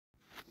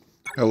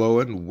Hello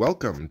and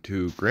welcome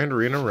to Grand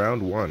Arena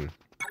Round 1.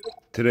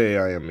 Today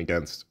I am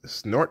against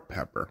Snort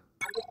Pepper.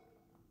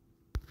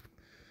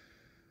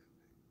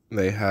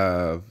 They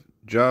have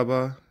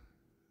Jabba,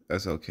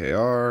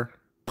 SLKR,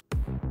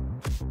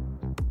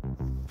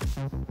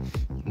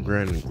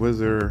 Grand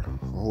Inquisitor,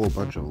 a whole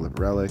bunch of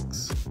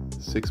relics,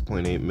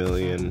 6.8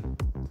 million.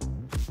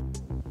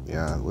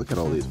 Yeah, look at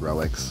all these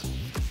relics.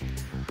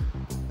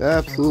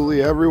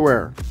 Absolutely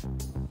everywhere.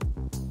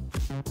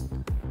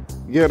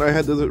 Again, I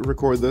had to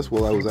record this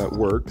while I was at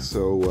work,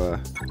 so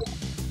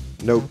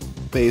no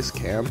face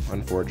cam,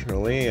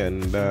 unfortunately,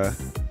 and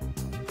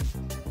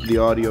the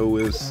audio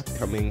is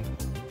coming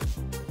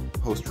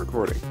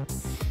post-recording.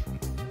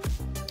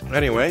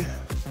 Anyway,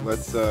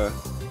 let's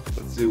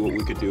see what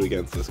we could do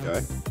against this guy.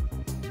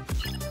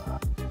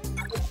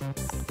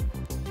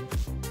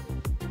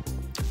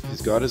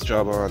 He's got his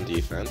Jabba on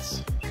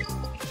defense.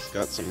 He's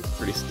got some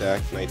pretty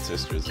stacked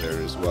Nightsisters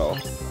there as well.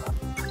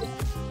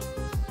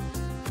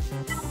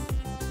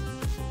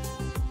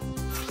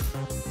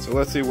 So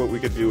let's see what we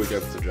could do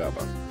against the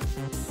Jabba.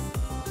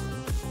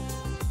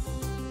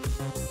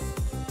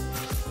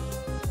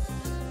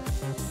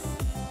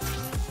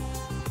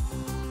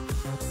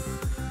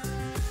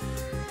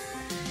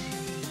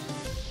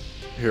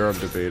 Here I'm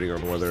debating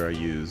on whether I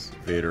use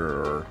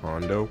Vader or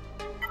Hondo.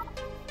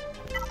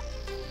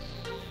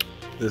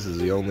 This is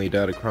the only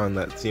Datacron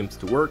that seems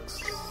to work,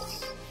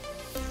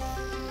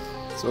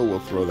 so we'll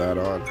throw that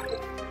on.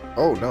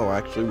 Oh no,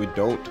 actually we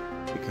don't,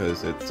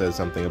 because it says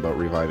something about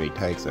reviving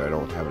tanks and I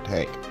don't have a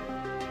tank.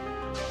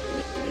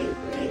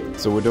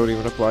 So we don't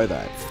even apply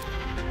that.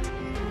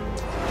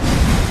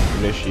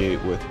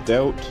 Initiate with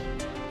doubt.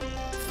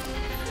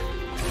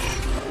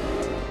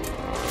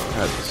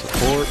 Add the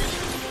support.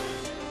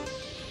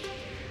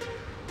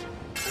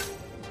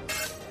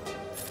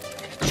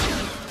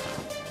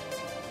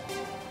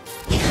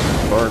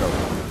 Burn him.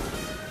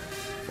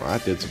 Well,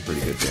 that did some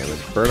pretty good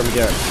damage. Burn him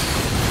again.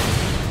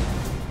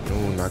 No,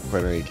 not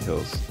quite any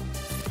kills.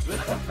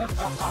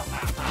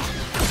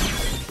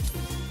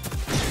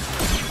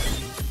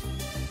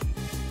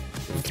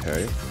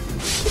 Okay.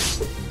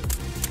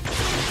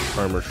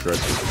 Armor shred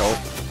would help.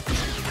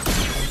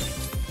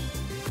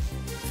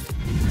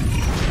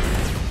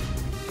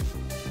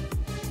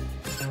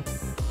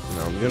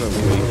 Now I'm gonna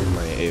leave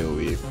my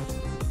AoE,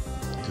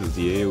 because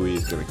the AoE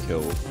is gonna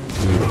kill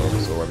people,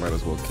 so I might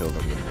as well kill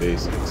them with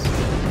basics.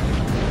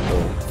 So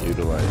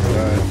utilize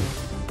that.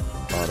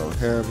 Auto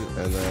him,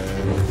 and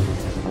then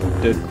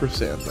dead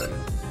Chrysanthemum.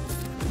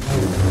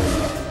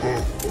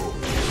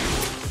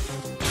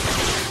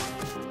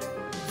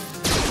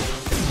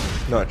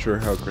 Not sure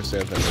how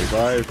Chrysanthemum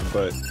revived,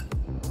 but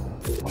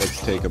let's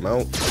take him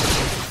out.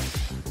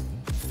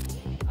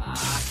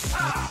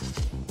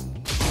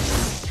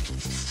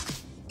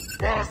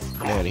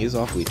 Man, he's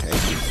awfully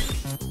tanky.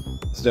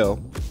 Still,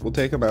 we'll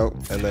take him out,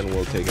 and then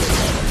we'll take it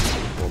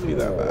out. Won't be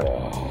that bad.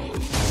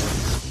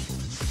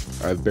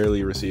 I've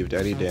barely received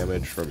any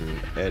damage from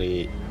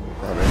any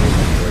of my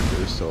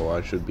characters, so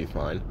I should be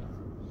fine.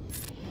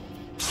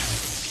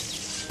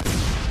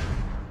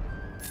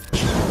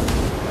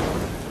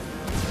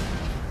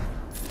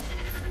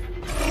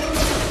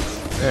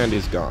 And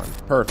he's gone.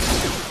 Perfect.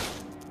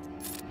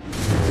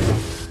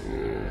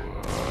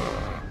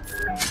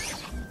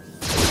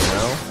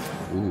 Now,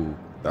 ooh,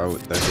 that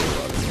did a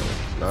lot of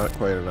damage. Not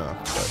quite enough,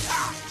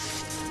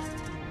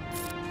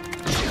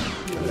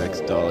 but the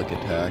next Dalek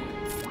attack.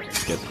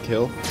 Get the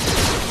kill.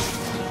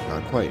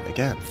 Not quite.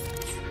 Again.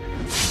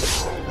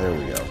 There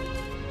we go.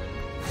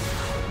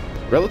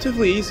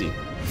 Relatively easy.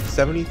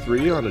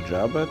 73 on a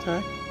Jabba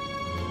attack?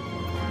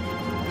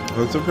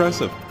 That's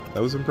impressive.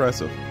 That was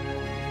impressive.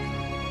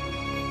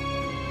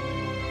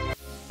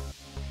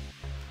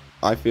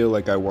 I feel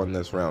like I won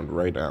this round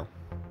right now.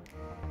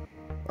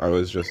 I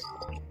was just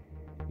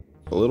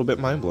a little bit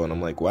mind blown.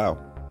 I'm like, wow.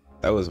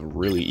 That was a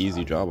really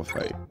easy Jabba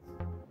fight.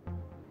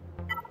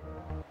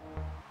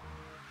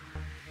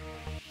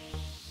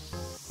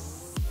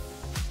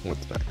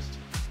 What's next?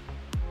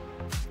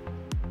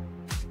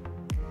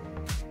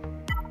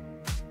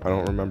 I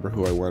don't remember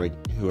who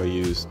I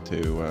used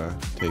to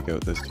take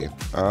out this team.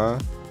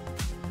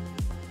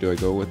 Do I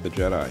go with the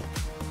Jedi?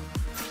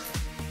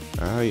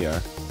 Yeah,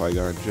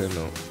 QuiGon Jinn,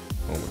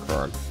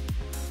 Omicron.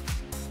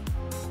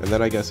 And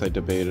then I guess I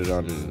debated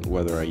on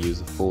whether I use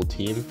a full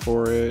team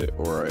for it,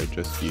 or I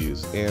just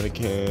use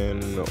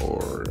Anakin,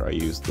 or I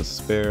use the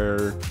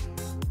spare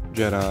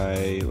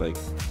Jedi, like.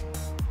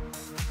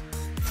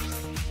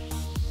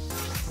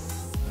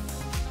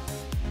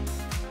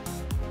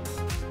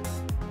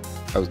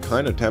 I was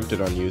kind of tempted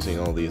on using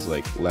all these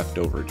like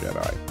leftover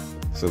Jedi,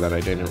 so that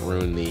I didn't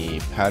ruin the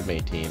Padme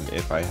team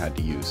if I had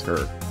to use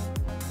her.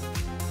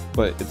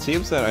 But it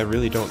seems that I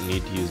really don't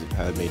need to use the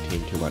Padme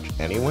team too much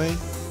anyway,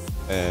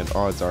 and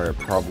odds are I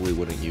probably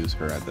wouldn't use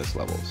her at this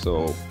level,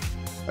 so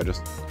I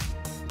just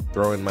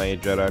throw in my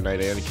Jedi Knight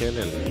Anakin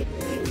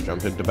and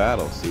jump into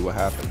battle, see what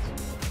happens.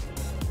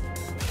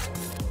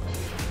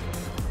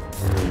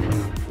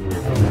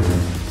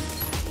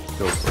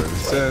 Go for an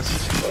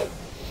assist.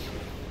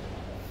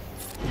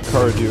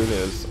 Cara Dune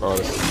is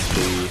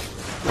honestly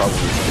probably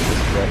the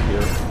biggest threat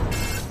here.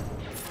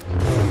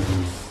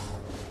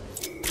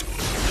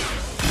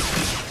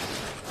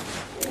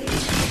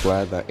 I'm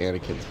glad that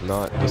Anakin's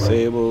not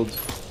disabled.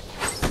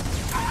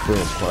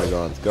 Boom,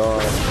 QuiGon's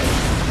gone.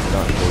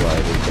 Not until I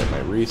didn't get my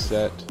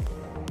reset.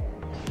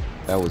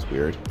 That was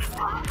weird.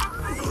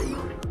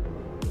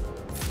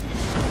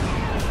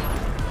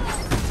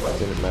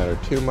 Didn't matter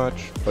too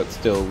much, but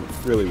still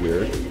really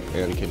weird.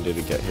 Anakin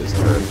didn't get his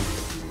turn.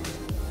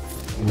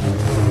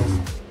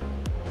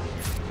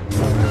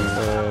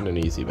 And an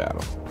easy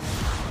battle.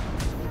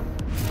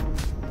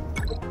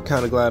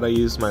 Kinda glad I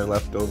used my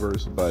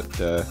leftovers,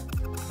 but I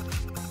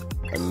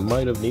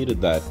might have needed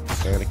that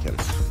Anakin.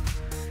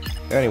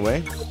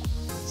 Anyway,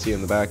 see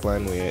in the back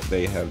line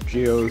they have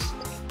Geos.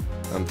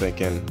 I'm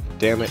thinking,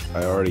 damn it,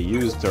 I already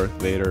used Darth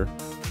Vader.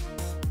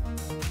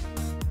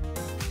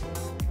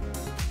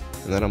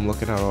 And then I'm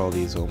looking at all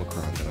these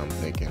Omicrons and I'm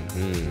thinking,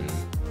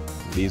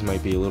 these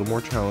might be a little more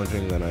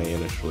challenging than I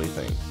initially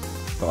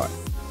thought.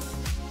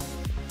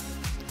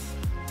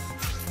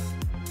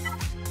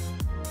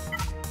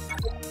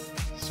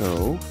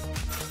 So,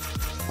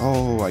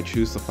 I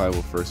choose the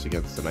 501st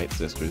against the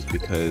Nightsisters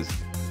because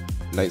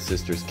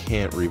Nightsisters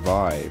can't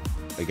revive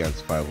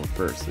against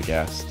 501st. The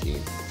gas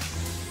team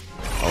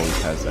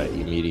always has that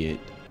immediate,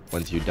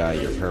 once you die,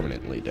 you're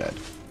permanently dead.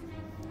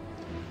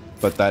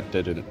 But that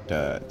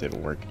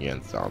didn't work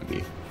against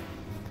zombie,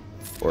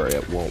 or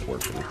it won't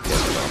work against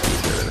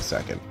zombies here in a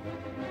second.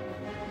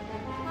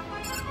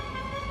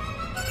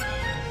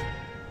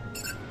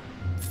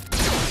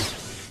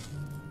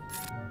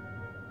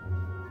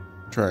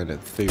 Trying to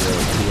figure out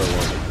who I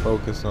want to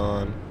focus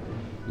on.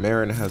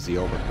 Marin has the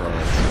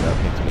Omicron, so that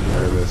makes me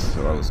nervous.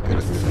 So I was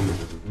gonna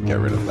get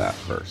rid of that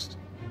first.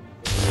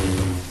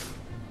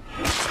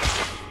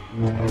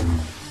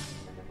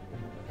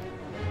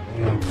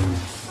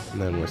 And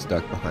then we're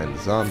stuck behind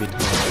the zombie tunnel.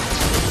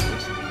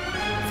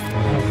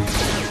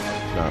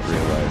 Not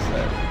realize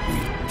that we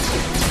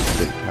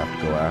didn't have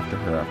to go after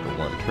her after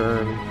one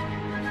turn.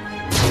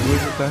 Who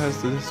is it that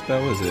has the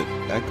spell? Is it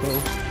Echo?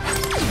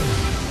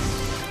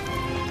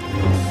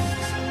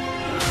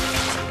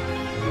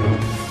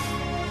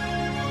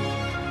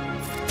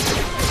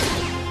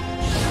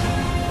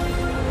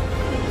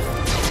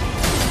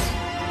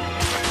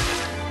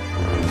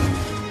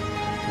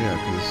 Yeah,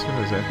 because as soon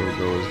as Echo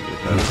goes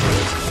defensive,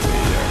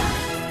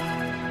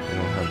 they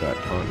don't have that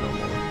taunt no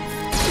more.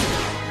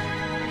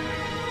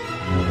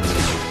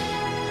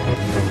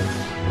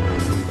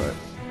 But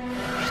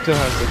still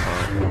has the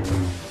taunt.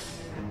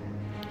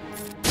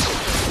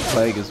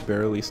 Plague is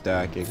barely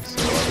stacking,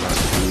 so I'm not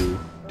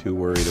too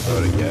worried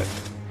about it yet.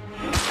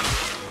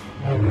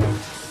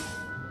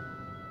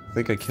 I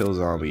think I kill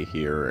zombie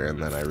here, and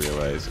then I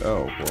realize,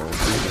 oh, well,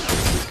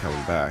 he's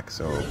coming back,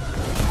 so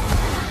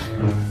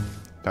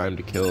time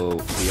to kill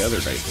the other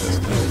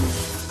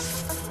Nightsisters.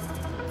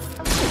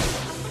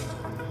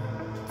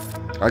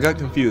 I got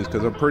confused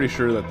because I'm pretty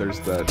sure that there's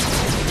that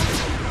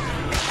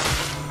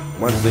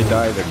once they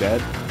die they're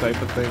dead type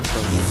of thing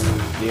from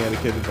the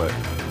Anakin, but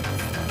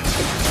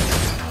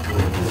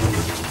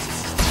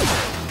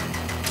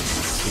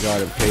he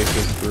got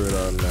impatient, threw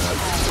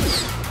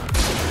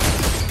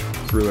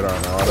it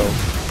on auto,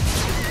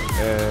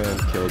 and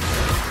killed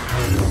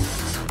him.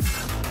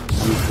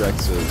 Used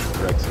Rex's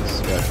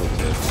special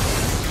to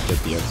get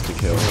the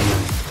insta-kill,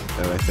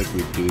 and I think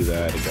we do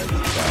that against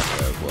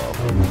Aphra as well.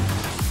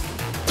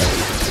 As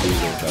you can see,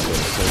 there's that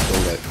little circle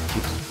that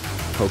keeps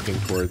poking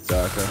towards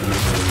Aphra.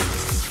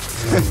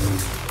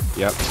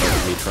 Yep,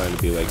 that's me trying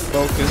to be like,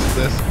 focus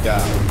this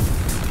guy.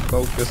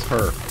 Focus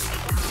her.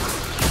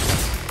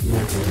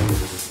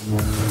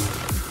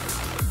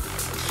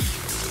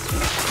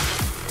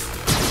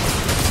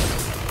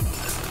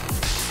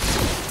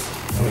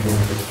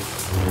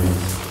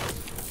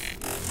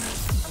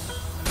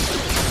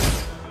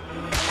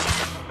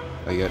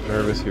 I get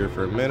nervous here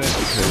for a minute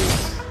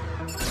because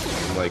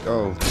I'm like,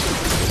 oh,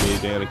 I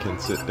need Anakin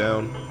sit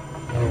down.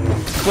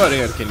 But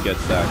Anakin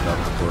gets back up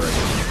before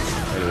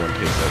anyone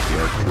takes out the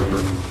Arc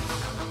Trooper.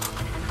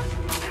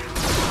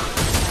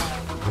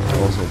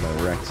 Also, my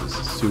Rex is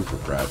super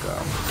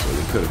fragile, so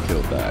we could have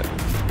killed that.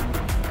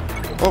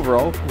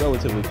 Overall,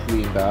 relatively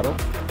clean battle.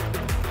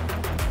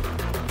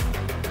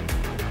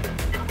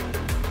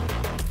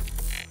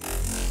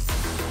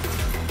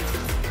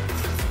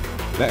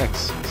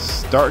 Next,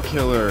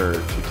 Starkiller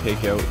to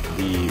take out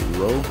the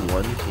Rogue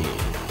One team.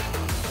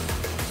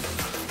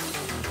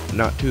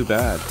 Not too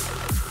bad.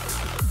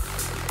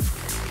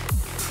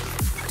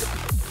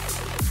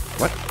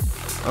 What?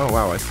 Oh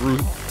wow, I threw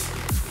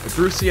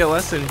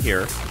CLS in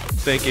here,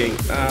 thinking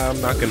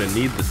I'm not gonna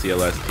need the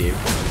CLS team.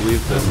 I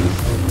believe this is.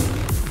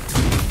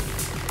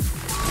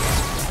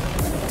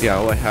 Yeah,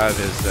 all I have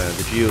is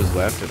the Geos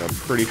left, and I'm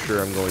pretty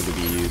sure I'm going to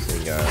be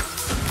using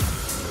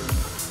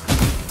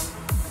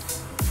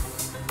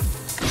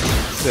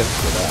Sith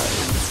for that.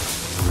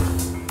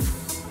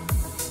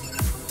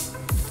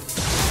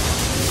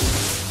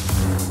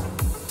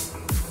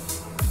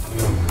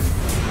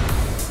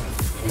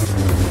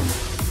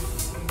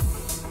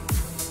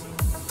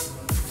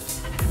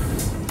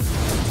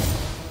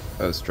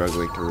 I was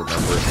struggling to remember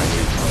if I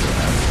needed to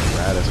kill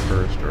Raditz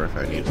first or if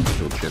I needed to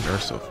kill Jyn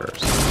Erso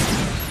first.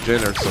 Jyn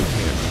Erso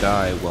can't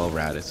die while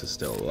Raditz is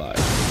still alive.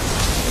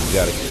 And you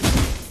gotta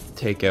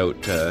take out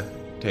Raditz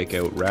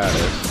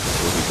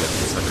before he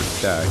gets 100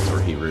 stacks, or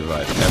he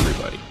revives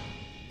everybody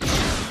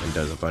and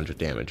does a bunch of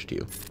damage to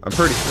you. I'm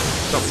pretty sure,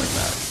 something like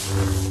that.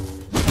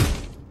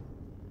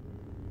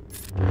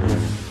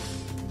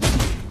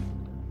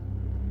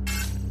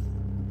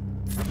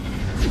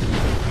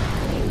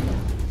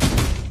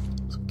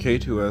 So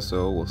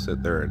K2SO will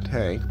sit there and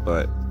tank,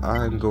 but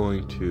I'm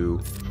going to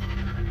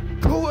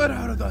pull it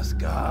out of the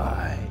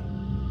sky.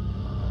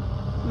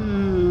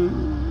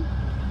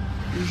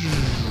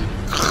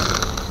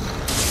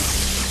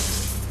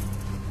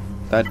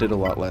 That did a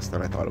lot less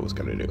than I thought it was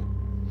going to do.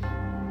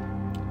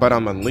 But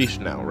I'm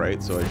unleashed now,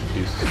 right? So I should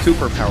do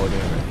super power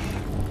damage.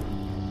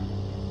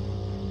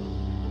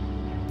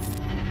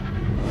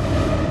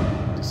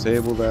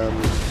 Disable them.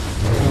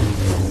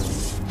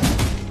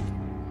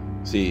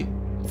 See,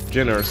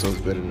 Jyn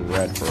Erso's been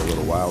red for a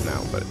little while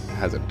now, but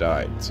hasn't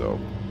died, so...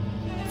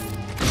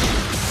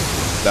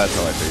 That's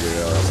how I figured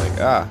it out. I was like,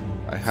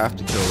 I have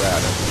to kill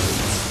Raditz.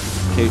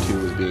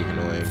 K2 was being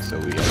annoying, so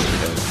we got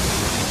him.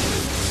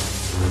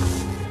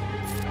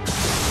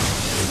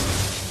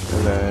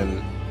 And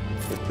then,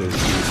 with this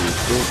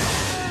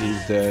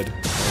he's dead.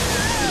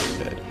 He's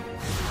dead.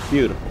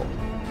 Beautiful.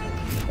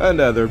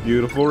 Another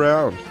beautiful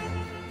round.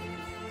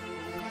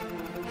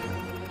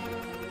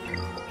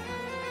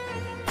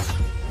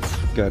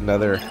 Got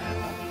another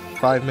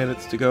 5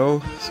 minutes to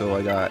go, so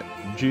I got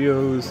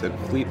Geos and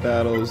fleet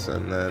battles,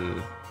 and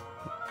then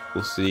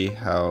we'll see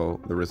how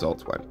the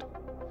results went.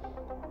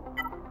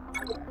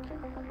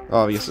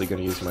 Obviously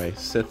going to use my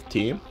Sith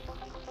team.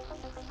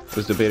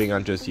 Was debating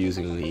on just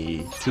using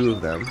the two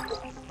of them,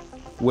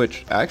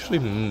 which actually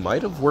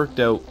might have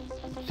worked out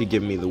to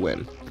give me the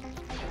win.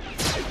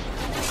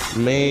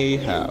 May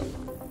have.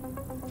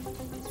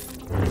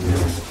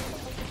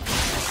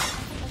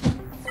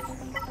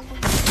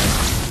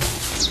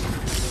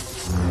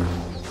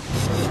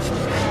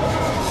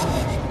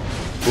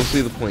 We'll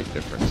see the point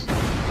difference.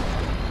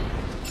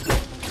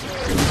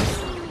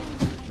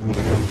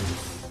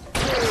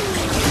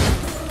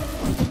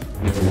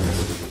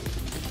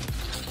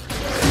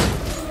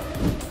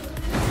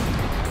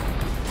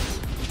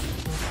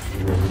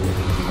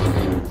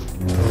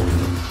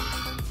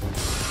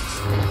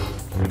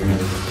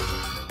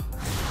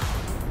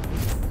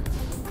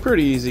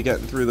 Pretty easy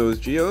getting through those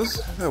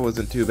Geos. That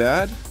wasn't too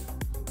bad.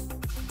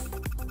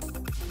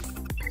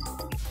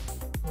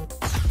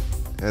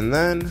 And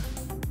then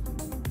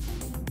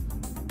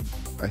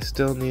I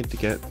still need to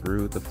get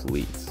through the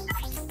fleets.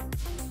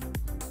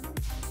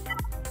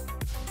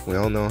 We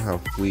all know how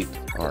fleet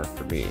are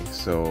for me,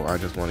 so I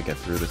just want to get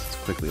through this as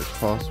quickly as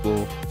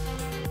possible.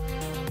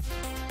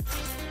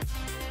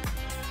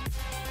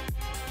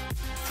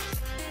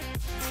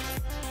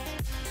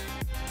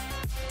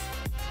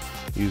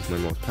 Use my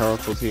most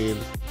powerful team.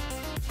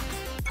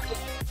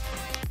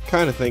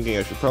 Kind of thinking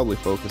I should probably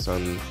focus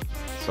on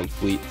some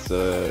fleets,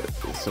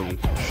 some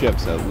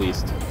ships at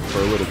least, for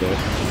a little bit.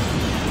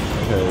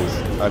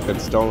 Because I've been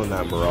stalling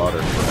that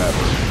Marauder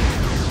forever.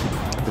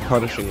 The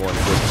punishing one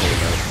just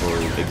came out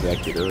for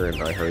Executor,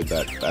 and I heard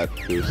that that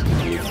boosted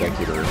the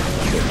Executor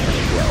ship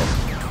as well.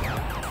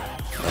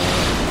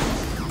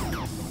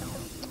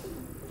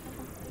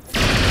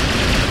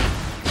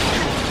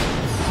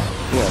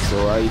 Yeah, so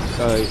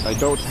I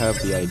don't have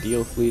the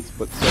ideal fleets,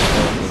 but so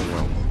far doing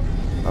well.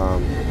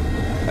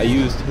 I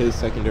used his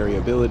secondary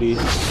ability,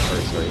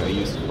 I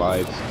used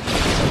Five's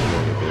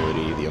secondary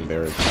ability, the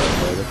Embarrassed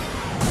Starfighter,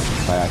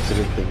 by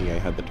accident, thinking I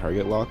had the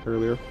target lock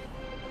earlier.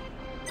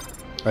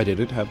 I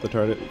didn't have the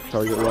target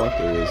lock.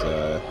 It was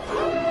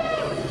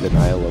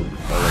denial of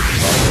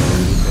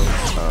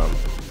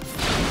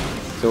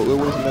so it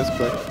was a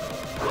misclick,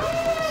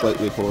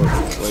 slightly played,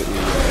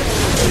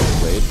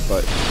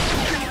 but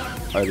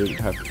I didn't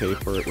have to pay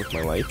for it with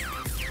my life.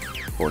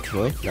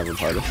 Fortunately, never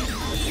punished.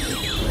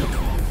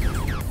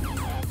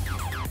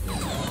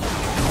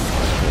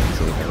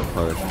 So never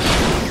punished.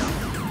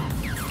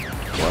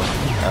 Well,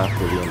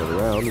 after the end of the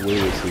round,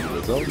 we will see the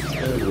results,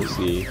 and we'll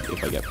see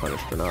if I get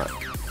punished or not.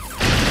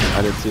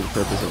 I didn't see the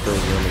purpose of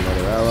bringing in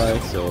another ally,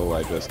 so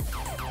I just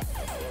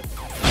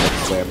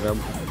slammed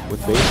them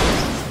with bases.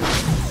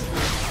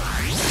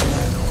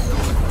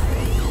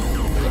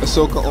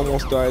 Ahsoka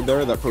almost died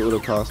there. That would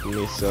have cost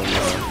me some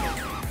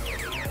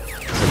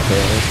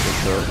pander for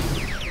sure.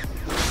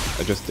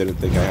 I just didn't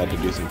think I had to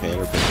do some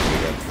pander because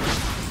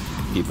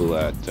people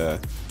at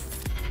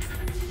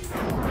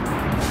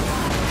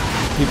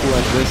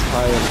this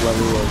highest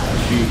level of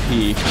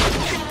GP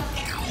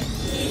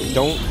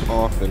don't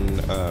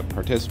often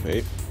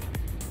participate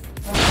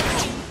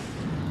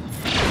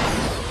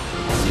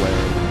when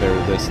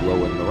they're this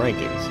low in the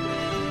rankings.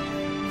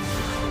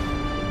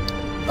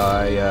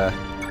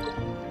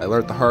 I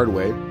learned the hard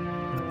way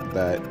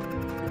that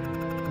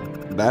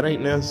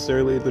ain't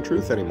necessarily the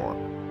truth anymore.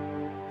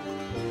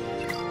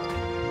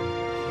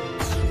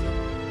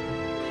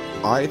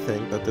 I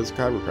think that this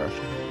Kyber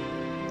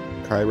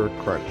subscriber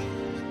crunch.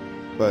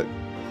 But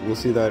we'll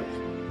see that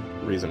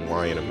reason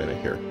why in a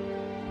minute here.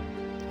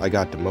 I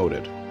got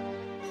demoted.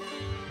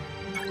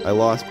 I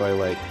lost by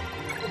like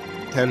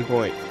 10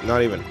 points,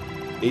 not even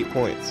 8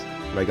 points,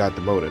 and I got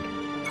demoted.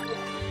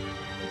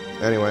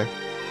 Anyway,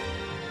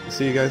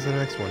 see you guys in the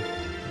next one.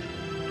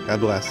 God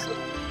bless.